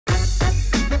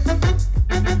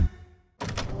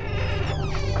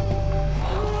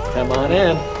Come on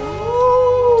in.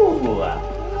 Ooh.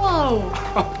 Whoa.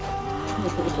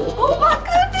 Oh my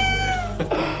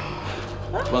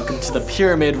goodness! Welcome to the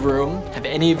Pyramid Room. Have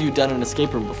any of you done an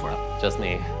escape room before? Just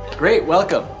me. Great,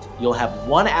 welcome. You'll have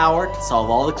 1 hour to solve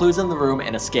all the clues in the room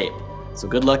and escape. So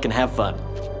good luck and have fun.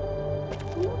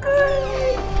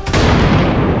 Okay.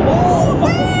 Oh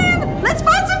man! Let's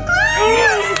find some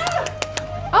clues!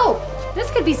 Oh,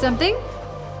 this could be something.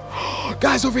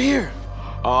 Guys, over here.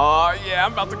 Oh yeah,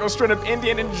 I'm about to go straight up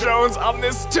Indiana Jones on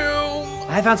this tomb.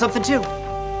 I found something too.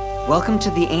 Welcome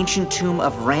to the ancient tomb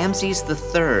of Ramses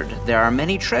III. There are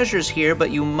many treasures here,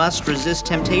 but you must resist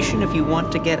temptation if you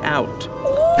want to get out.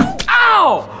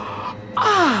 Ow!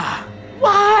 Ah!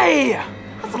 Why?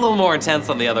 That's a little more intense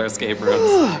than the other escape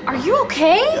rooms. Are you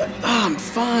okay? I'm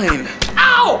fine.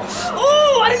 Ow!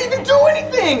 Oh, I didn't even do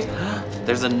anything!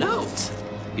 There's a note.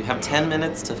 You have 10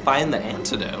 minutes to find the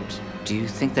antidote. Do you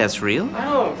think that's real?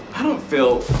 I don't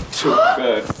feel too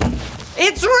good.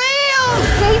 It's real!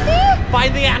 Stacey?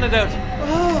 Find the antidote.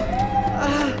 Oh,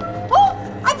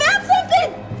 I found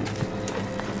something!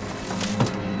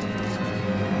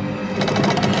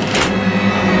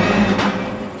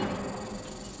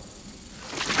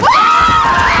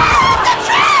 The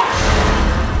trap!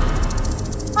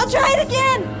 I'll try it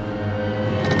again.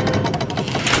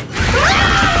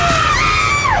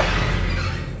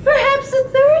 Perhaps a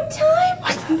third time?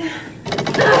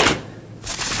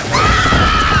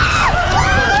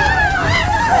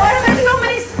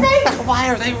 Why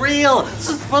are they real? This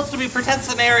is supposed to be a pretend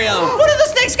scenario. What have the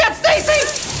snakes got, Stacey?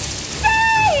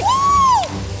 Stay!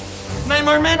 9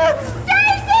 more minutes.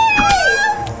 Stacey!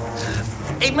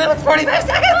 8 minutes, 45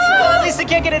 seconds. Well, at least it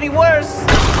can't get any worse.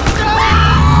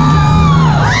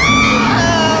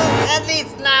 At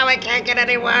least now it can't get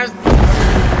any worse.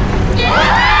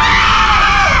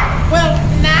 Well,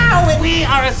 now We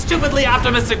are a stupidly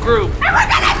optimistic group. And we're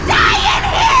gonna die in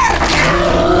here!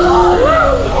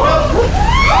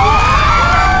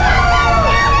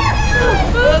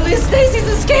 At least Stacey's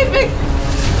escaping.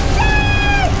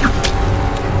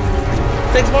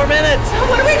 6 more minutes.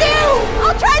 What do we do?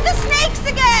 I'll try the snakes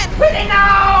again! Whitney,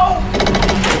 no!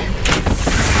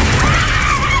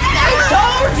 I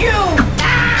told you!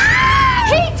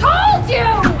 He told you!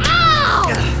 Ow!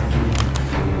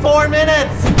 4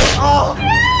 minutes. Oh. No!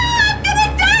 I'm gonna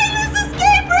die in this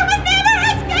escape room and never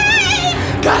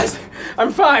escape! Guys,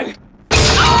 I'm fine.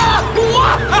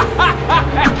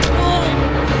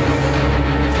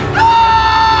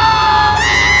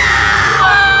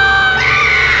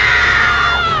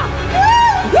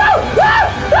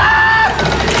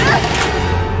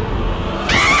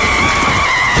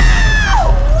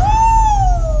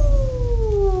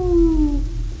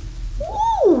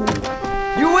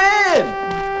 You win!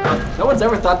 No one's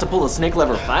ever thought to pull a snake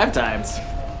lever 5 times.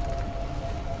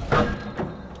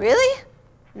 Really?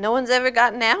 No one's ever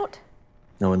gotten out?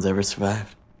 No one's ever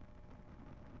survived.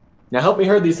 Now help me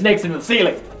herd these snakes into the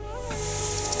ceiling.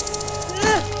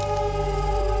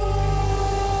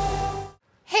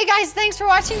 Hey guys, thanks for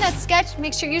watching that sketch.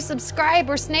 Make sure you subscribe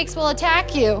or snakes will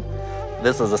attack you.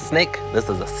 This is a snake. This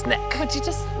is a snake. Would you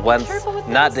just be One's careful with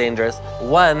not this? dangerous.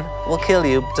 One will kill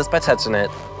you just by touching it.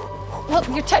 Well,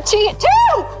 you're touching it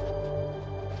too!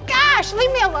 Gosh,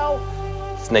 leave me alone.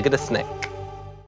 Snake it a snake.